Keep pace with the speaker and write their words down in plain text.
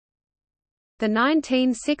The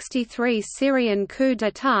 1963 Syrian coup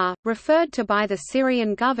d'état, referred to by the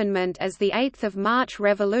Syrian government as the 8th of March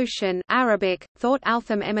Revolution Arabic, Thought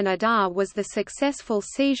Altham Eminadar, was the successful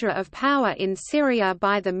seizure of power in Syria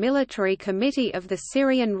by the Military Committee of the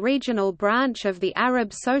Syrian regional branch of the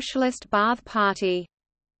Arab Socialist Ba'ath Party.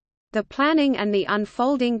 The planning and the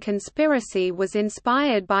unfolding conspiracy was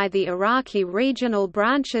inspired by the Iraqi regional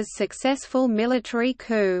branch's successful military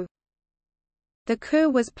coup. The coup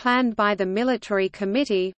was planned by the military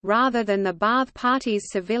committee, rather than the Ba'ath Party's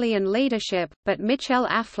civilian leadership, but Michel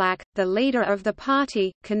Aflaq, the leader of the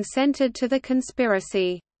party, consented to the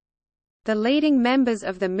conspiracy. The leading members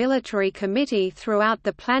of the military committee throughout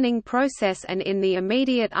the planning process and in the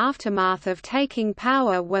immediate aftermath of taking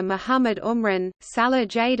power were Muhammad Umran, Salah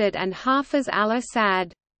Jadid and Hafiz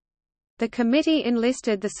al-Assad. The committee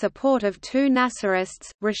enlisted the support of two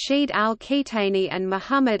Nasserists, Rashid al-Kitani and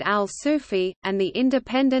Muhammad al-Sufi, and the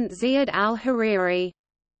independent Ziyad al-Hariri.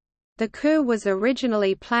 The coup was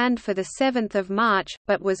originally planned for 7 March,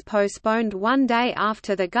 but was postponed one day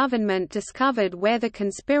after the government discovered where the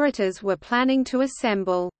conspirators were planning to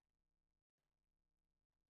assemble.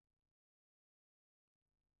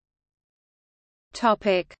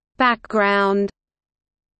 Background.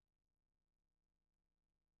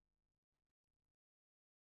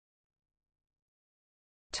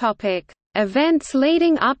 Events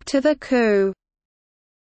leading up to the coup.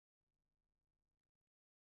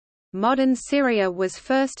 Modern Syria was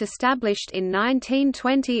first established in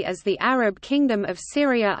 1920 as the Arab Kingdom of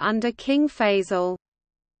Syria under King Faisal.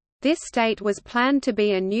 This state was planned to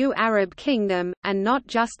be a new Arab kingdom, and not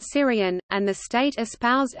just Syrian, and the state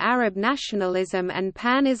espoused Arab nationalism and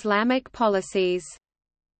pan-Islamic policies.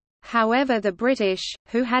 However, the British,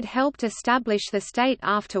 who had helped establish the state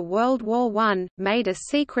after World War I, made a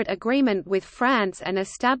secret agreement with France and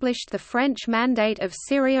established the French Mandate of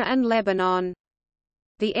Syria and Lebanon.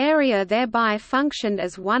 The area thereby functioned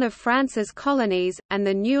as one of France's colonies, and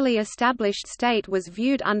the newly established state was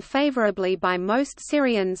viewed unfavorably by most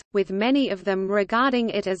Syrians, with many of them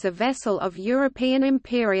regarding it as a vessel of European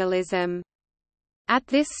imperialism. At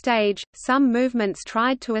this stage, some movements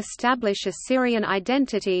tried to establish a Syrian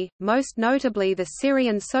identity, most notably the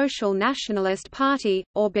Syrian Social Nationalist Party,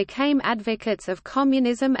 or became advocates of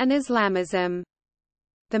communism and Islamism.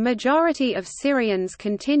 The majority of Syrians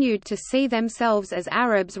continued to see themselves as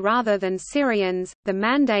Arabs rather than Syrians. The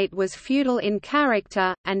mandate was feudal in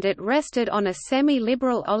character, and it rested on a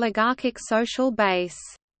semi-liberal oligarchic social base.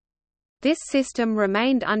 This system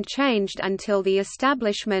remained unchanged until the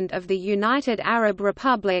establishment of the United Arab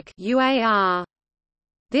Republic (UAR).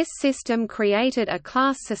 This system created a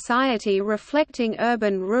class society reflecting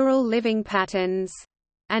urban-rural living patterns.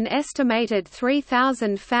 An estimated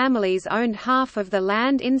 3,000 families owned half of the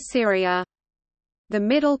land in Syria. The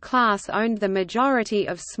middle class owned the majority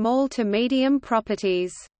of small to medium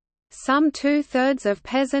properties. Some 2/3 of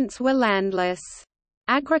peasants were landless.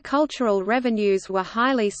 Agricultural revenues were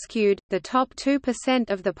highly skewed. The top 2%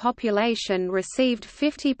 of the population received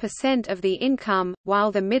 50% of the income,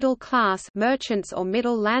 while the middle class, merchants or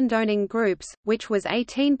middle landowning groups, which was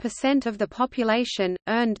 18% of the population,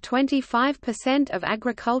 earned 25% of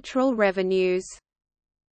agricultural revenues.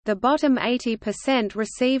 The bottom 80%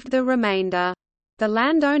 received the remainder. The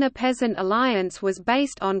landowner-peasant alliance was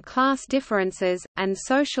based on class differences, and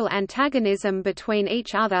social antagonism between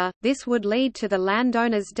each other. This would lead to the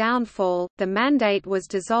landowners' downfall. The mandate was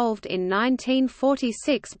dissolved in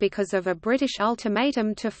 1946 because of a British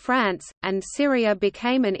ultimatum to France, and Syria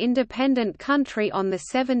became an independent country on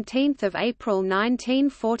 17 April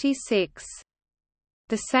 1946.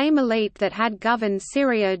 The same elite that had governed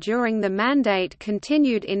Syria during the mandate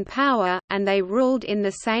continued in power, and they ruled in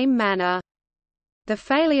the same manner. The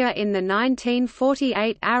failure in the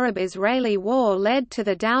 1948 Arab-Israeli War led to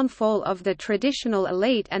the downfall of the traditional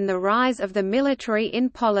elite and the rise of the military in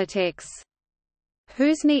politics.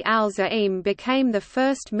 Husni al-Zaim became the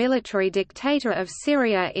first military dictator of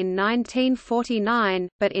Syria in 1949,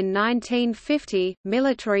 but in 1950,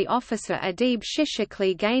 military officer Adib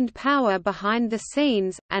Shishakli gained power behind the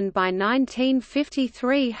scenes, and by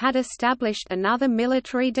 1953 had established another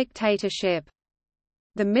military dictatorship.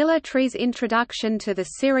 The military's introduction to the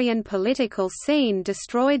Syrian political scene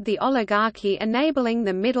destroyed the oligarchy, enabling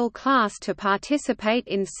the middle class to participate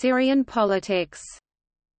in Syrian politics.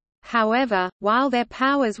 However, while their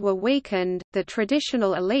powers were weakened, the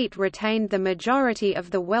traditional elite retained the majority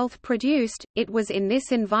of the wealth produced. It was in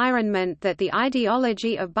this environment that the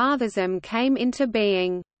ideology of Baathism came into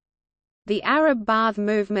being. The Arab Ba'ath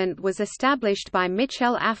movement was established by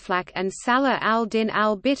Michel Aflaq and Salah al-Din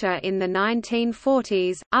al-Bitar in the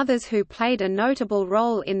 1940s. Others who played a notable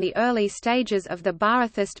role in the early stages of the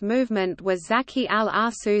Ba'athist movement were Zaki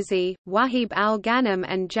al-Arsuzi, Wahib al-Ghanem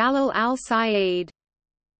and Jalal al-Saeed.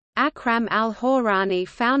 Akram al-Hawrani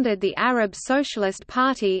founded the Arab Socialist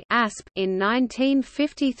Party (ASP). In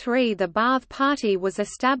 1953 the Ba'ath Party was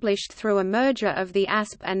established through a merger of the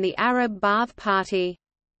ASP and the Arab Ba'ath Party.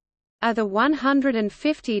 Of the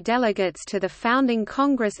 150 delegates to the founding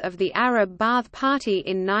Congress of the Arab Ba'ath Party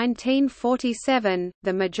in 1947,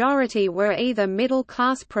 the majority were either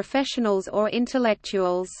middle-class professionals or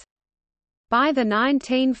intellectuals. By the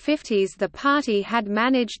 1950s the party had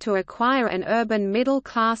managed to acquire an urban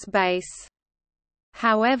middle-class base.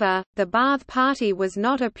 However, the Ba'ath Party was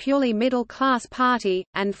not a purely middle-class party,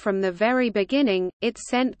 and from the very beginning, it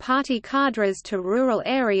sent party cadres to rural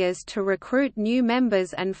areas to recruit new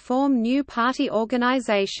members and form new party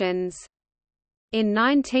organizations. In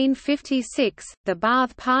 1956, the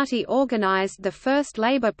Ba'ath Party organized the first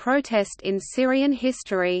labor protest in Syrian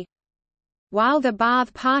history. While the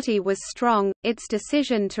Ba'ath Party was strong, its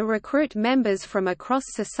decision to recruit members from across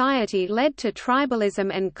society led to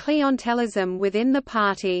tribalism and clientelism within the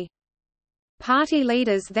party. Party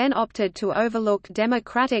leaders then opted to overlook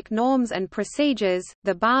democratic norms and procedures.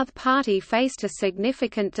 The Ba'ath Party faced a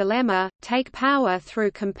significant dilemma: take power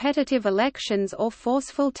through competitive elections or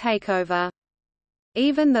forceful takeover.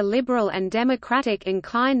 Even the liberal and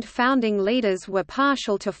democratic-inclined founding leaders were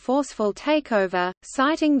partial to forceful takeover,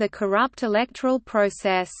 citing the corrupt electoral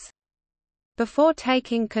process. Before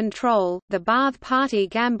taking control, the Ba'ath Party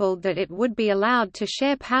gambled that it would be allowed to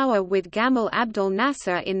share power with Gamal Abdel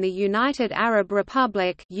Nasser in the United Arab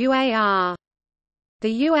Republic (UAR).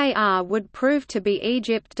 The UAR would prove to be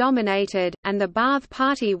Egypt-dominated, and the Ba'ath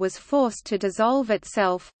Party was forced to dissolve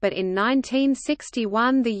itself, but in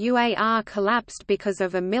 1961 the UAR collapsed because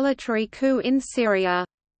of a military coup in Syria.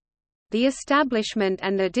 The establishment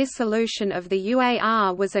and the dissolution of the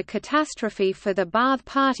UAR was a catastrophe for the Ba'ath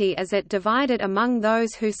Party as it divided among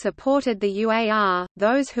those who supported the UAR,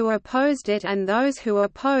 those who opposed it and those who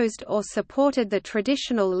opposed or supported the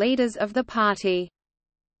traditional leaders of the party.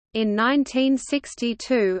 In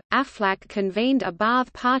 1962, Aflaq convened a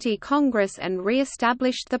Ba'ath Party Congress and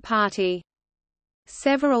re-established the party.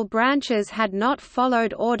 Several branches had not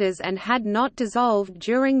followed orders and had not dissolved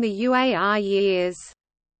during the UAR years.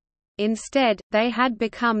 Instead, they had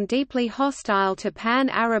become deeply hostile to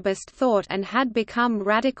pan-Arabist thought and had become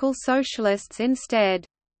radical socialists instead.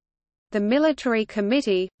 The military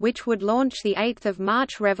committee, which would launch the 8th of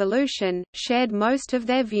March revolution, shared most of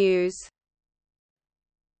their views.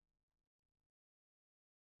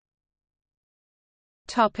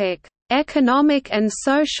 Economic and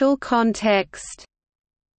social context.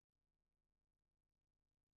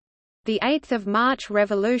 The 8th of March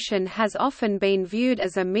revolution has often been viewed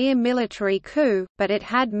as a mere military coup, but it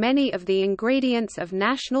had many of the ingredients of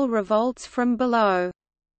national revolts from below.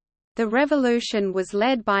 The revolution was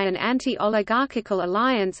led by an anti-oligarchical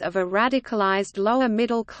alliance of a radicalized lower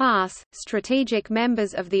middle class, strategic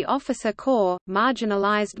members of the officer corps,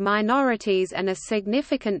 marginalized minorities and a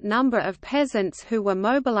significant number of peasants who were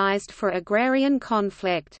mobilized for agrarian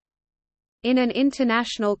conflict. In an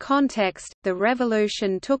international context, the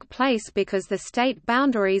revolution took place because the state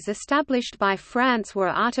boundaries established by France were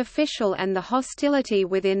artificial and the hostility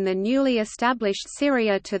within the newly established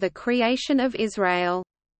Syria to the creation of Israel.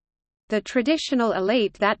 The traditional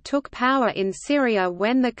elite that took power in Syria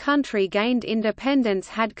when the country gained independence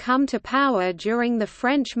had come to power during the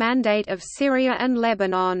French Mandate of Syria and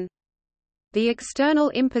Lebanon. The external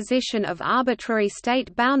imposition of arbitrary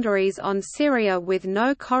state boundaries on Syria with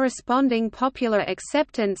no corresponding popular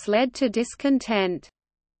acceptance led to discontent.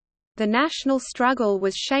 The national struggle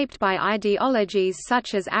was shaped by ideologies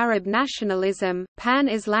such as Arab nationalism,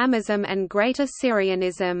 pan-Islamism and Greater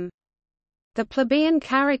Syrianism. The plebeian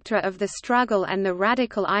character of the struggle and the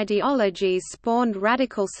radical ideologies spawned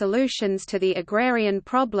radical solutions to the agrarian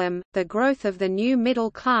problem. The growth of the new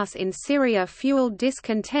middle class in Syria fueled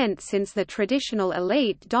discontent since the traditional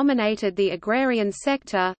elite dominated the agrarian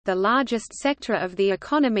sector, the largest sector of the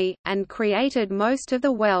economy, and created most of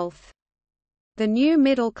the wealth. The new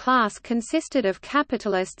middle class consisted of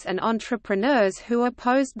capitalists and entrepreneurs who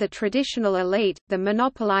opposed the traditional elite. The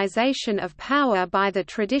monopolization of power by the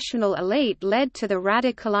traditional elite led to the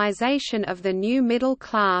radicalization of the new middle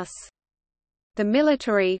class. The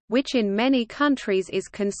military, which in many countries is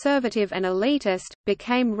conservative and elitist,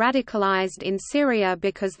 became radicalized in Syria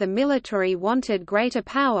because the military wanted greater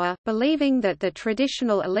power, believing that the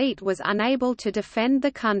traditional elite was unable to defend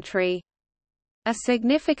the country. A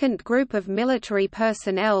significant group of military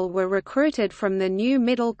personnel were recruited from the new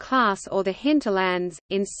middle class or the hinterlands.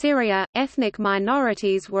 In Syria, ethnic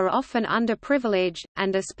minorities were often underprivileged,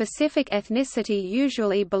 and a specific ethnicity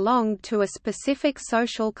usually belonged to a specific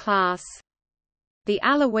social class. The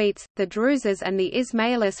Alawites, the Druzes and the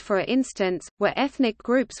Ismailis, for instance, were ethnic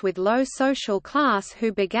groups with low social class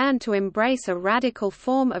who began to embrace a radical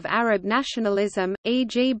form of Arab nationalism,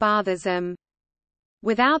 e.g. Baathism.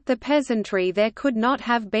 Without the peasantry there could not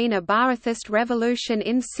have been a Ba'athist revolution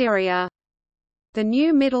in Syria. The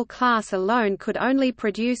new middle class alone could only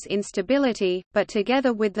produce instability, but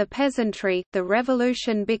together with the peasantry, the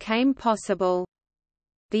revolution became possible.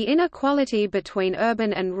 The inequality between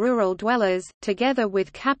urban and rural dwellers, together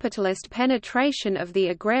with capitalist penetration of the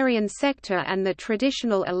agrarian sector and the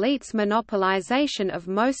traditional elites' monopolization of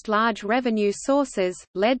most large revenue sources,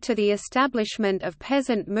 led to the establishment of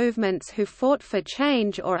peasant movements who fought for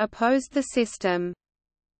change or opposed the system.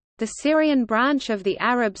 The Syrian branch of the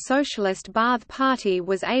Arab Socialist Ba'ath Party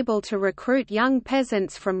was able to recruit young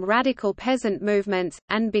peasants from radical peasant movements,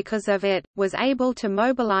 and because of it, was able to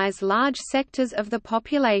mobilize large sectors of the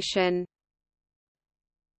population.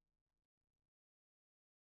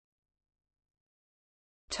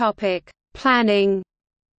 Planning.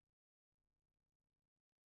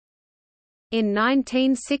 In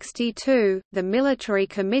 1962, the Military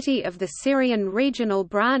Committee of the Syrian regional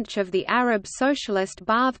branch of the Arab Socialist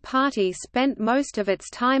Ba'ath Party spent most of its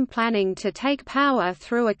time planning to take power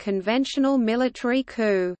through a conventional military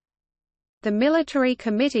coup. The military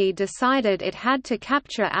committee decided it had to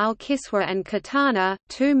capture al-Kiswa and Katana,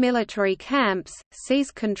 two military camps,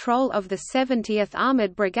 seize control of the 70th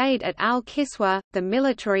Armored Brigade at al-Kiswa, the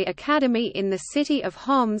military academy in the city of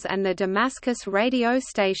Homs and the Damascus radio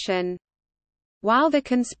station. While the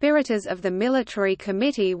conspirators of the military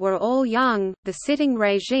committee were all young, the sitting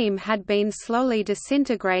regime had been slowly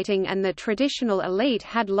disintegrating and the traditional elite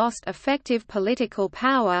had lost effective political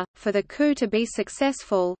power. For the coup to be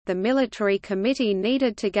successful, the military committee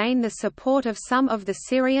needed to gain the support of some of the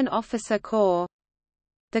Syrian officer corps.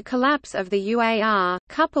 The collapse of the UAR,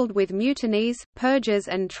 coupled with mutinies, purges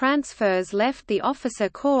and transfers left the officer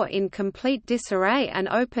corps in complete disarray and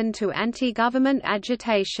open to anti-government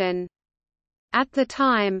agitation. At the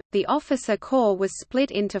time, the officer corps was split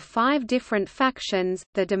into 5 different factions: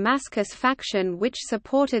 the Damascus faction, which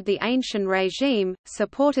supported the ancient regime,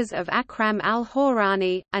 supporters of Akram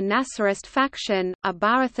al-Hawrani, a Nasserist faction, a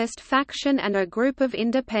Ba'athist faction and a group of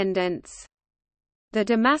independents. The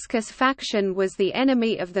Damascus faction was the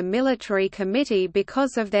enemy of the military committee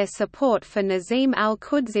because of their support for Nazim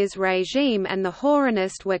al-Quds's regime, and the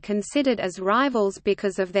Hawranist were considered as rivals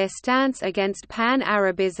because of their stance against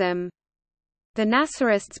Pan-Arabism. The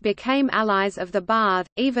Nasserists became allies of the Ba'ath,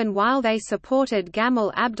 even while they supported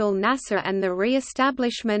Gamal Abdel Nasser and the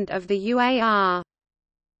re-establishment of the UAR.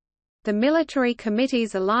 The military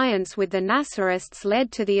committee's alliance with the Nasserists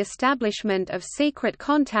led to the establishment of secret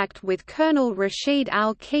contact with Colonel Rashid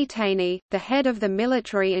al-Kitani, the head of the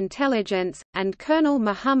military intelligence, and Colonel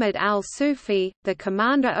Muhammad al-Sufi, the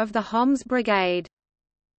commander of the Homs Brigade.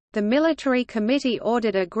 The military committee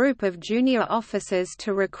ordered a group of junior officers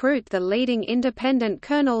to recruit the leading independent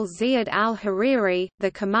Colonel Ziyad al-Hariri,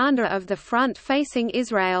 the commander of the front facing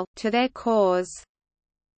Israel, to their cause.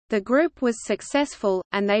 The group was successful,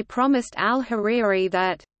 and they promised al-Hariri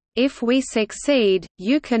that, "If we succeed,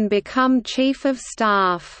 you can become chief of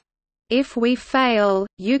staff. If we fail,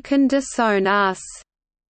 you can disown us."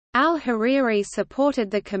 Al-Hariri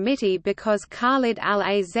supported the committee because Khalid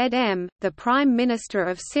al-Azm, the Prime Minister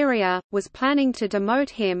of Syria, was planning to demote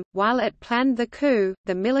him. While it planned the coup,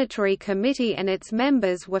 the military committee and its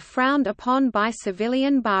members were frowned upon by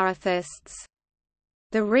civilian Ba'athists.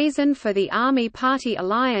 The reason for the army-party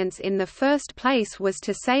alliance in the first place was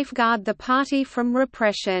to safeguard the party from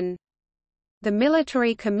repression. The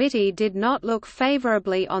military committee did not look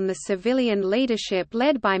favorably on the civilian leadership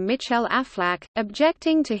led by Michel Aflaq,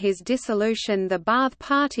 objecting to his dissolution the Ba'ath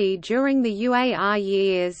Party during the UAR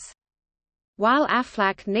years. While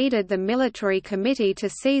Aflaq needed the military committee to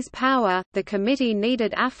seize power, the committee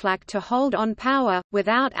needed Aflaq to hold on power.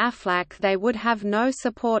 Without Aflaq they would have no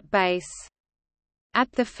support base. At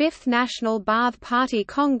the 5th National Ba'ath Party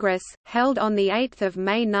Congress, held on 8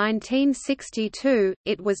 May 1962,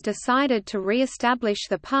 it was decided to re-establish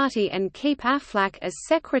the party and keep Aflaq as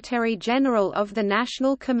Secretary-General of the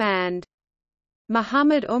National Command.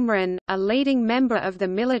 Muhammad Umran, a leading member of the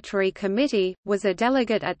military committee, was a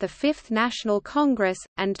delegate at the 5th National Congress,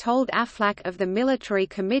 and told Aflaq of the military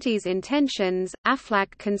committee's intentions.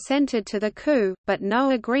 Aflaq consented to the coup, but no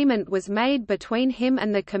agreement was made between him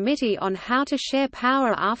and the committee on how to share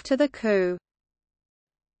power after the coup.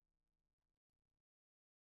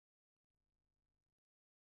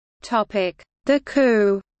 The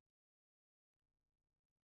coup.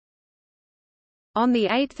 On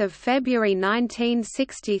 8 February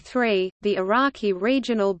 1963, the Iraqi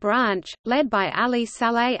regional branch, led by Ali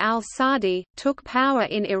Saleh al-Saadi, took power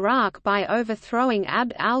in Iraq by overthrowing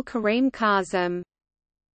Abd al-Karim Qasim.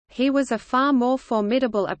 He was a far more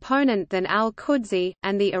formidable opponent than al-Qudsi,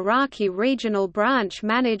 and the Iraqi regional branch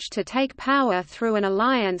managed to take power through an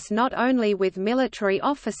alliance not only with military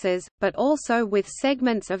officers, but also with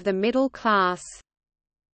segments of the middle class.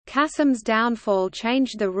 Qasim's downfall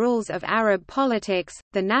changed the rules of Arab politics.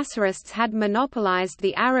 The Nasserists had monopolized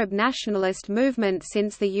the Arab nationalist movement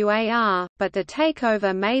since the UAR, but the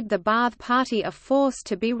takeover made the Ba'ath Party a force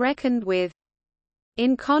to be reckoned with.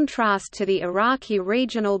 In contrast to the Iraqi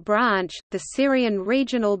regional branch, the Syrian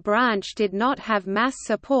regional branch did not have mass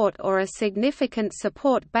support or a significant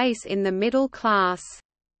support base in the middle class.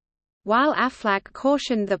 While Aflaq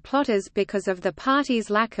cautioned the plotters because of the party's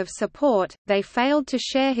lack of support, they failed to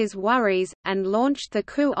share his worries, and launched the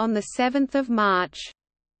coup on 7 March.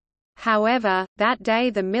 However, that day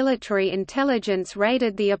the military intelligence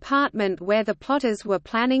raided the apartment where the plotters were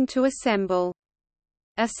planning to assemble.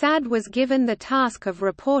 Assad was given the task of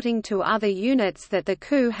reporting to other units that the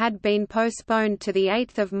coup had been postponed to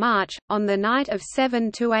 8 March. On the night of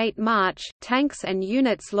 7 to 8 March, tanks and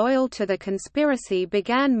units loyal to the conspiracy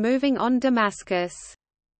began moving on Damascus.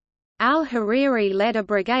 Al-Hariri led a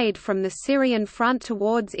brigade from the Syrian front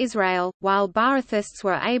towards Israel, while Ba'athists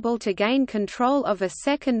were able to gain control of a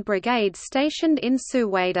second brigade stationed in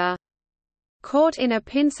Suwaida. Caught in a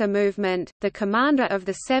pincer movement, the commander of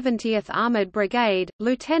the 70th Armored Brigade,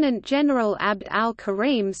 Lieutenant General Abd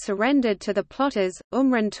al-Karim, surrendered to the plotters.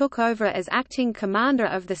 Umran took over as acting commander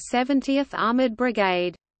of the 70th Armored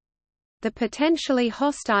Brigade. The potentially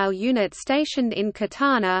hostile unit stationed in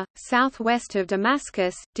Katana, southwest of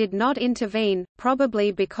Damascus, did not intervene,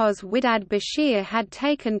 probably because Widad Bashir had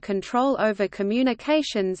taken control over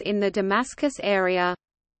communications in the Damascus area.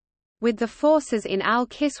 With the forces in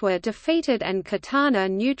al-Kiswa defeated and Katana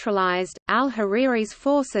neutralized, al-Hariri's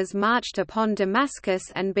forces marched upon Damascus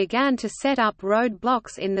and began to set up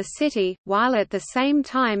roadblocks in the city, while at the same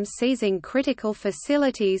time seizing critical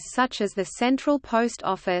facilities such as the Central Post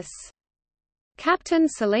Office. Captain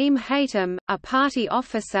Salim Haytham, a party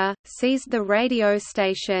officer, seized the radio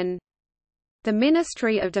station. The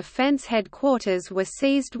Ministry of Defense headquarters were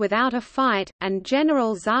seized without a fight, and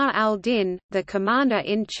General Zahar al-Din, the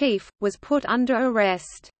commander-in-chief, was put under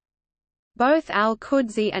arrest. Both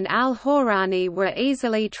al-Qudsi and al-Hawrani were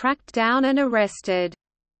easily tracked down and arrested.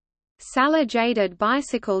 Salah Jadid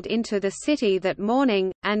bicycled into the city that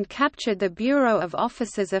morning, and captured the Bureau of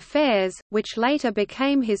Officers' Affairs, which later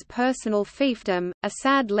became his personal fiefdom.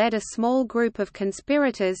 Assad led a small group of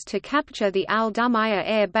conspirators to capture the Al-Dumayya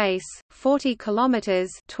air base, 40 kilometers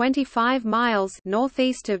 (25 miles)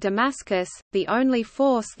 northeast of Damascus, the only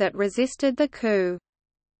force that resisted the coup.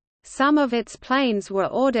 Some of its planes were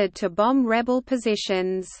ordered to bomb rebel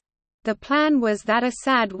positions. The plan was that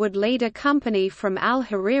Assad would lead a company from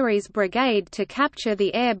al-Hariri's brigade to capture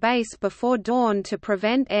the air base before dawn to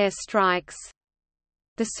prevent air strikes.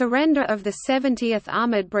 The surrender of the 70th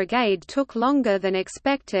Armored Brigade took longer than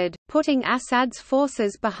expected, putting Assad's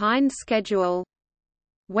forces behind schedule.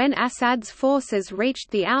 When Assad's forces reached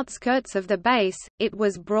the outskirts of the base, it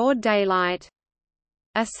was broad daylight.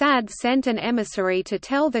 Assad sent an emissary to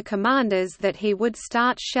tell the commanders that he would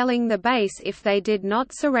start shelling the base if they did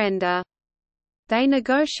not surrender. They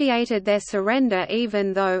negotiated their surrender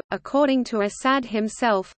even though, according to Assad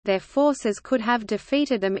himself, their forces could have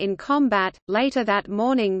defeated them in combat. Later that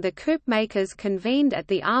morning, the coup-makers convened at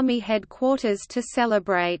the army headquarters to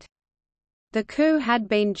celebrate. The coup had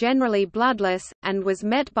been generally bloodless, and was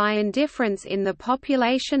met by indifference in the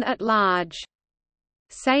population at large.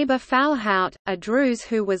 Saber Falhout, a Druze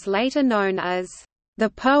who was later known as the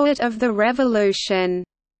poet of the revolution,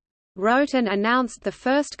 wrote and announced the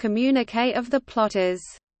first communiqué of the plotters.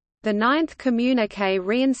 The ninth communiqué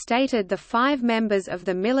reinstated the 5 members of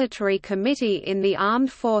the military committee in the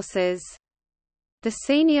armed forces. The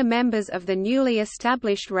senior members of the newly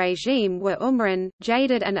established regime were Umran,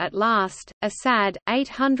 Jadid and at last, Assad.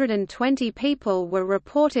 820 people were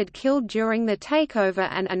reported killed during the takeover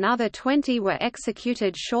and another 20 were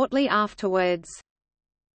executed shortly afterwards.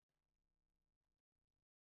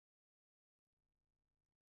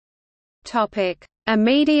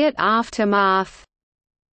 Immediate aftermath.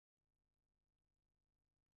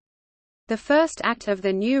 The first act of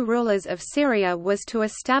the new rulers of Syria was to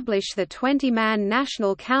establish the 20-man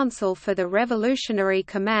National Council for the Revolutionary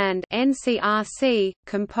Command (NCRC),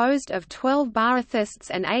 composed of 12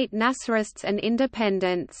 Ba'athists and 8 Nasserists and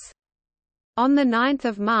independents. On 9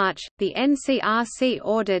 March, the NCRC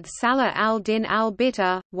ordered Salah al-Din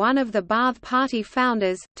al-Bitar, one of the Ba'ath Party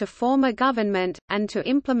founders, to form a government, and to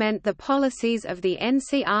implement the policies of the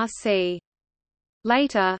NCRC.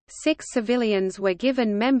 Later, 6 civilians were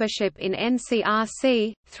given membership in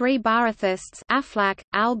NCRC, 3 Ba'athists Aflaq,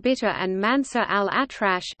 al-Bitar and Mansur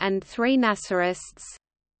al-Atrash, and 3 Nasserists.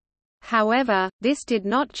 However, this did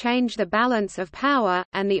not change the balance of power,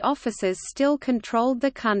 and the officers still controlled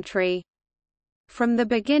the country. From the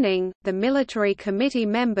beginning, the military committee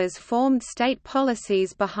members formed state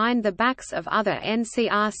policies behind the backs of other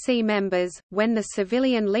NCRC members. When the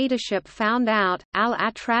civilian leadership found out,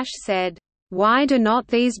 al-Atrash said, "Why do not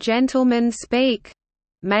these gentlemen speak?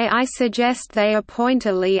 May I suggest they appoint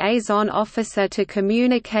a liaison officer to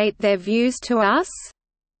communicate their views to us?"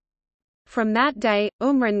 From that day,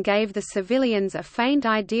 Umran gave the civilians a faint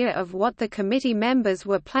idea of what the committee members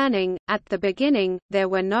were planning. At the beginning, there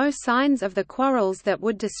were no signs of the quarrels that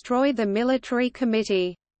would destroy the military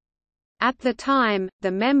committee. At the time,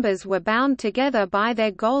 the members were bound together by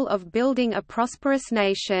their goal of building a prosperous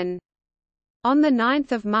nation. On 9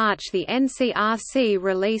 March the NCRC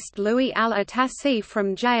released Louis al-Atassi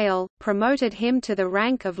from jail, promoted him to the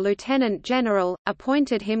rank of lieutenant general,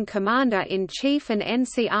 appointed him commander-in-chief and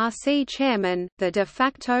NCRC chairman, the de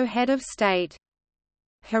facto head of state.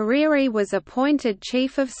 Hariri was appointed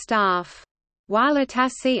chief of staff. While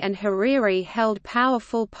Atassi and Hariri held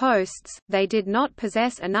powerful posts, they did not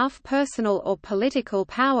possess enough personal or political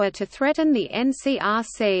power to threaten the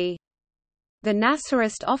NCRC. The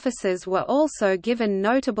Nasserist officers were also given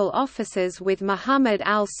notable offices, with Muhammad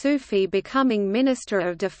al-Sufi becoming Minister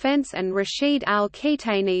of Defense and Rashid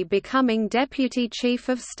al-Kitani becoming Deputy Chief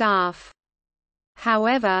of Staff.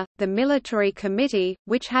 However, the military committee,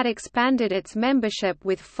 which had expanded its membership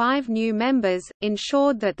with 5 new members,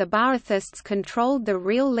 ensured that the Ba'athists controlled the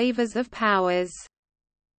real levers of powers.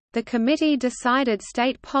 The committee decided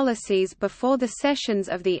state policies before the sessions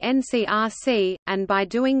of the NCRC, and by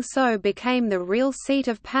doing so became the real seat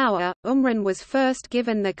of power. Umran was first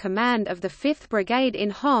given the command of the 5th Brigade in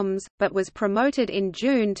Homs, but was promoted in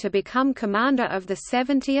June to become commander of the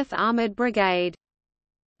 70th Armored Brigade.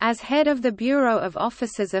 As head of the Bureau of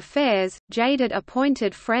Officers' Affairs, Jadid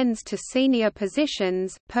appointed friends to senior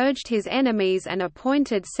positions, purged his enemies and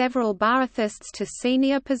appointed several Ba'athists to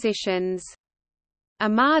senior positions.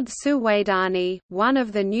 Ahmad Suwaidani, one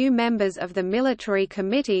of the new members of the military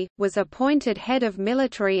committee, was appointed head of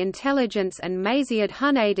military intelligence and Maziyad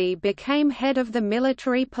Hunaidi became head of the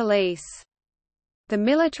military police. The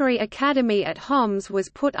military academy at Homs was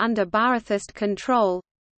put under Ba'athist control.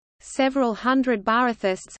 Several hundred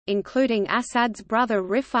Ba'athists, including Assad's brother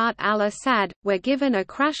Rifat al-Assad, were given a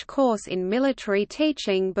crash course in military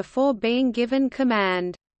teaching before being given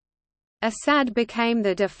command. Assad became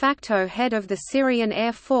the de facto head of the Syrian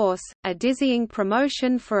Air Force, a dizzying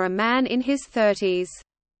promotion for a man in his 30s.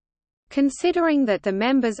 Considering that the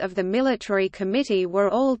members of the military committee were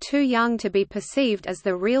all too young to be perceived as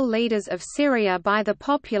the real leaders of Syria by the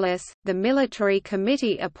populace, the military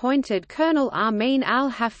committee appointed Colonel Amin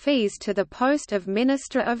al-Hafiz to the post of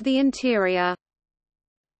Minister of the Interior.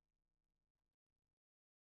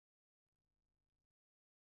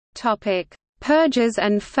 Purges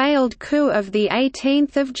and failed coup of 18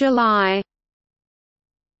 July.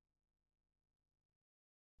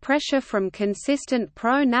 Pressure from consistent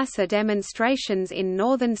pro-Nasser demonstrations in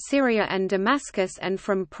northern Syria and Damascus and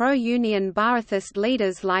from pro-Union Ba'athist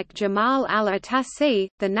leaders like Jamal al-Atassi,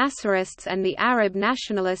 the Nasserists and the Arab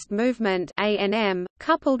Nationalist Movement (ANM),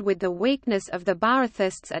 coupled with the weakness of the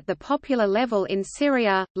Ba'athists at the popular level in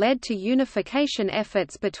Syria, led to unification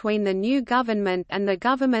efforts between the new government and the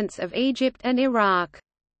governments of Egypt and Iraq.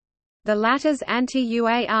 The latter's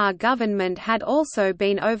anti-UAR government had also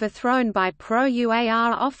been overthrown by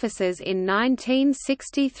pro-UAR officers in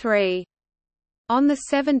 1963. On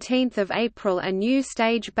 17 April a new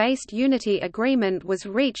stage-based unity agreement was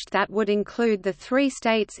reached that would include the 3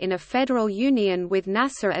 states in a federal union with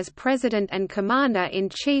Nasser as president and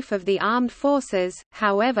commander-in-chief of the armed forces.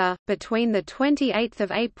 However, between 28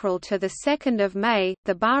 April to 2 May,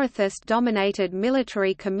 the Ba'athist-dominated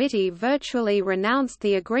military committee virtually renounced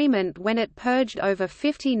the agreement when it purged over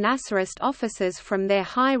 50 Nasserist officers from their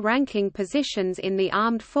high-ranking positions in the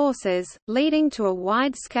armed forces, leading to a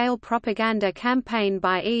wide-scale propaganda campaign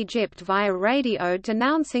by Egypt via radio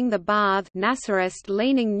denouncing the Ba'ath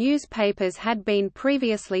Nasserist-leaning newspapers had been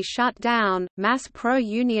previously shut down. Mass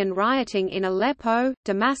pro-union rioting in Aleppo,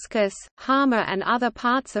 Damascus, Hama and other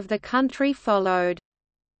parts of the country followed.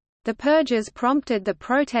 The purges prompted the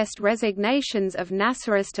protest resignations of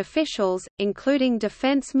Nasserist officials, including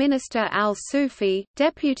Defense Minister al-Sufi,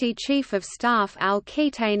 Deputy Chief of Staff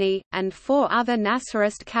al-Kitani, and 4 other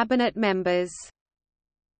Nasserist cabinet members.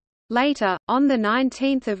 Later, on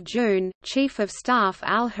 19 June, Chief of Staff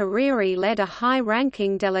al-Hariri led a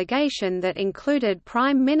high-ranking delegation that included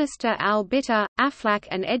Prime Minister al-Bitar, Aflaq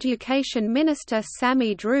and Education Minister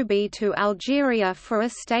Sami Drubi to Algeria for a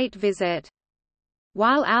state visit.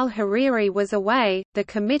 While al-Hariri was away, the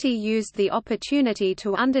committee used the opportunity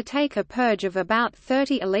to undertake a purge of about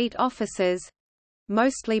 30 elite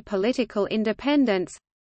officers—mostly political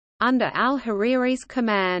independents—under al-Hariri's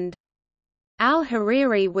command.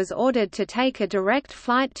 Al-Hariri was ordered to take a direct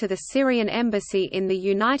flight to the Syrian embassy in the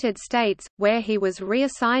United States, where he was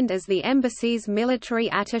reassigned as the embassy's military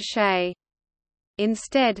attaché.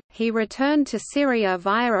 Instead, he returned to Syria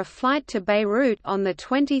via a flight to Beirut on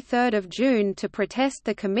 23 June to protest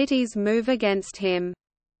the committee's move against him.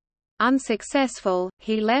 Unsuccessful,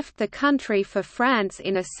 he left the country for France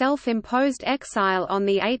in a self-imposed exile on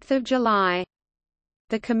 8 July.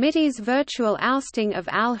 The committee's virtual ousting of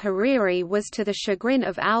al-Hariri was to the chagrin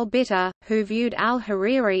of al-Bitar, who viewed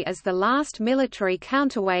al-Hariri as the last military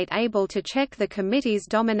counterweight able to check the committee's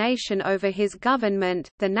domination over his government.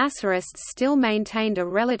 The Nasserists still maintained a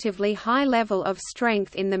relatively high level of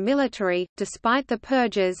strength in the military, despite the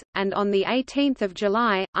purges, and on 18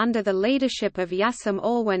 July, under the leadership of Yassem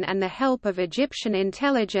Alwan and the help of Egyptian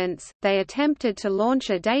intelligence, they attempted to launch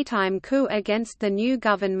a daytime coup against the new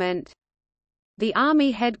government. The army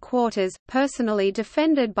headquarters, personally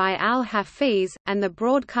defended by al-Hafiz, and the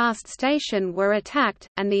broadcast station were attacked,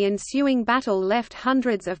 and the ensuing battle left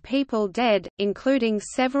hundreds of people dead, including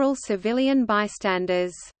several civilian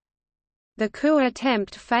bystanders. The coup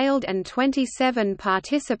attempt failed and 27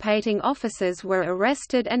 participating officers were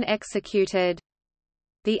arrested and executed.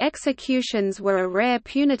 The executions were a rare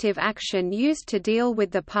punitive action used to deal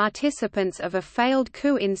with the participants of a failed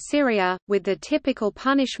coup in Syria, with the typical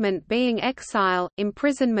punishment being exile,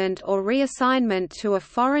 imprisonment or reassignment to a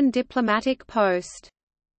foreign diplomatic post.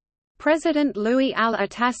 President Louis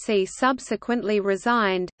al-Atassi subsequently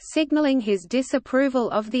resigned, signaling his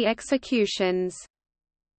disapproval of the executions.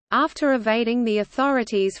 After evading the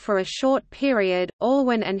authorities for a short period,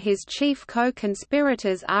 Alwan and his chief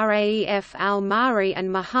co-conspirators Raef al-Mahri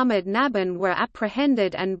and Muhammad Nabhan were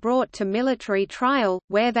apprehended and brought to military trial,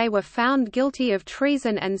 where they were found guilty of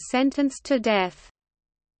treason and sentenced to death.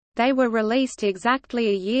 They were released exactly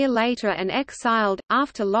a year later and exiled,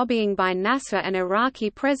 after lobbying by Nasser and Iraqi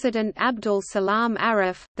President Abdul Salam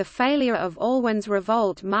Arif. The failure of Alwan's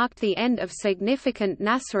revolt marked the end of significant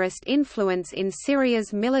Nasserist influence in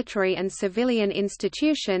Syria's military and civilian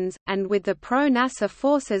institutions, and with the pro-Nasser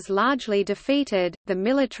forces largely defeated, the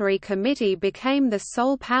military committee became the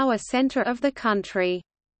sole power center of the country.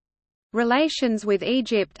 Relations with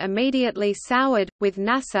Egypt immediately soured, with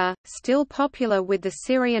Nasser, still popular with the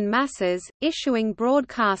Syrian masses, issuing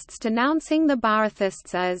broadcasts denouncing the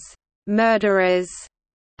Ba'athists as «murderers»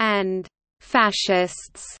 and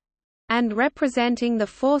 «fascists», and representing the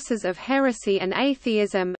forces of heresy and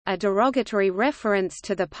atheism, a derogatory reference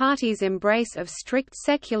to the party's embrace of strict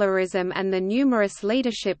secularism and the numerous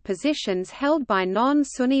leadership positions held by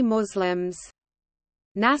non-Sunni Muslims.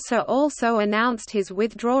 Nasser also announced his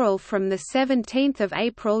withdrawal from the 17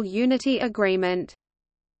 April Unity Agreement.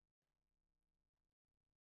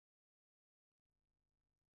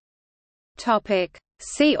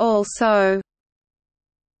 See also: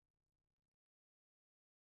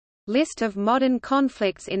 List of modern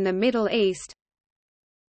conflicts in the Middle East,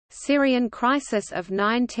 Syrian crisis of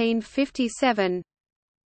 1957,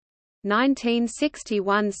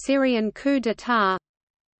 1961 Syrian coup d'état,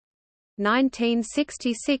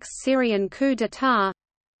 1966 Syrian coup d'état,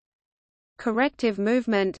 Corrective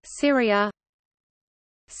movement Syria,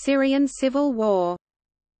 Syrian civil war.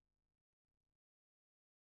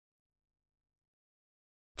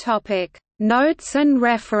 Topic: Notes and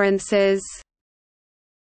references.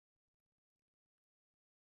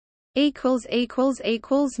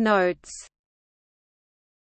 Notes